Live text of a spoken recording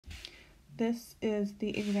This is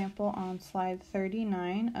the example on slide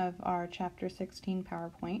 39 of our chapter 16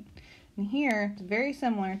 PowerPoint. And here, it's very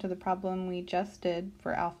similar to the problem we just did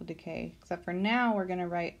for alpha decay, except for now we're going to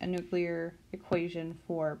write a nuclear equation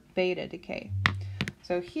for beta decay.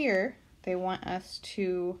 So here, they want us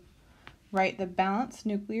to write the balanced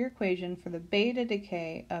nuclear equation for the beta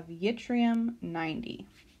decay of yttrium-90.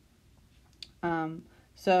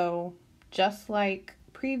 So just like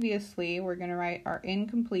previously, we're going to write our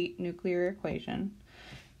incomplete nuclear equation.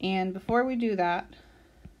 And before we do that,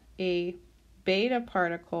 a beta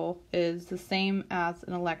particle is the same as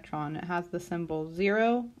an electron. It has the symbol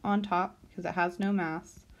 0 on top because it has no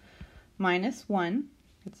mass, minus 1,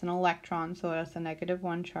 it's an electron, so it has a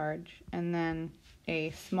 -1 charge, and then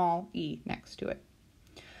a small e next to it.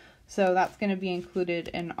 So that's going to be included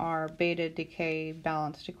in our beta decay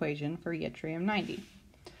balanced equation for yttrium-90.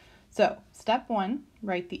 So, step 1,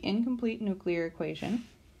 write the incomplete nuclear equation.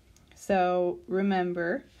 So,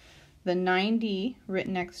 remember, the 90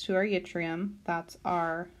 written next to our yttrium, that's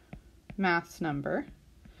our mass number,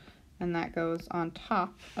 and that goes on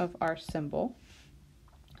top of our symbol.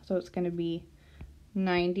 So, it's going to be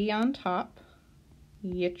 90 on top,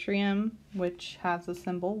 yttrium, which has the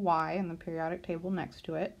symbol Y in the periodic table next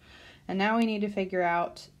to it. And now we need to figure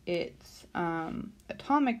out its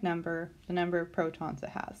atomic number, the number of protons it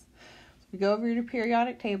has. So we go over to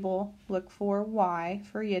periodic table, look for Y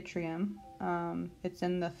for yttrium. It's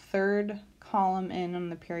in the third column in on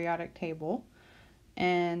the periodic table,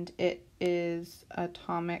 and it is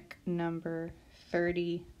atomic number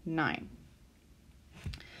 39.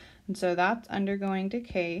 And so that's undergoing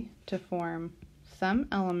decay to form some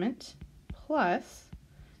element plus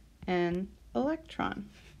an electron.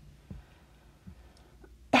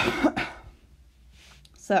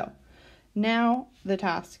 So now the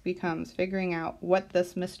task becomes figuring out what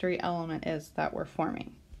this mystery element is that we're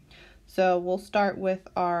forming. So we'll start with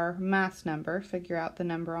our mass number, figure out the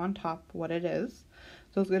number on top, what it is.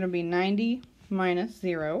 So it's going to be 90 minus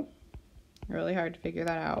 0, really hard to figure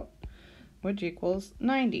that out, which equals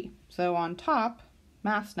 90. So on top,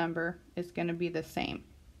 mass number is going to be the same.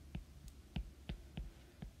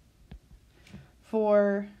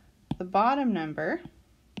 For the bottom number,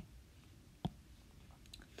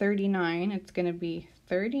 39, it's going to be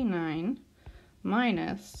 39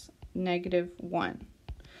 minus -1,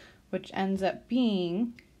 which ends up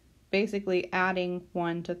being basically adding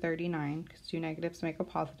 1 to 39, because two negatives make a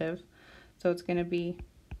positive, so it's going to be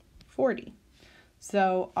 40.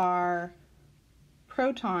 So our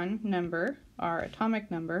proton number, our atomic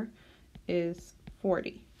number, is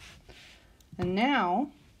 40. And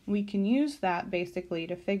now we can use that basically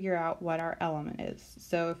to figure out what our element is.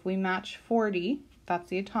 So if we match 40, that's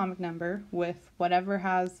the atomic number, with whatever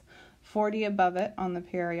has 40 above it on the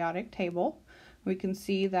periodic table, we can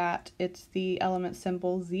see that it's the element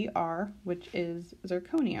symbol Zr, which is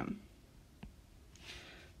zirconium.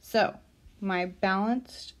 So my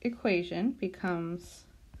balanced equation becomes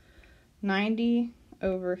 90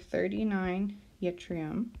 over 39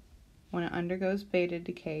 yttrium, when it undergoes beta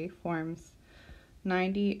decay, forms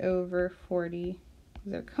 90 over 40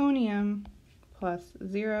 zirconium plus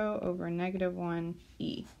 0 over -1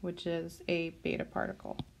 e, which is a beta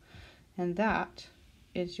particle. And that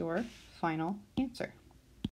is your final answer.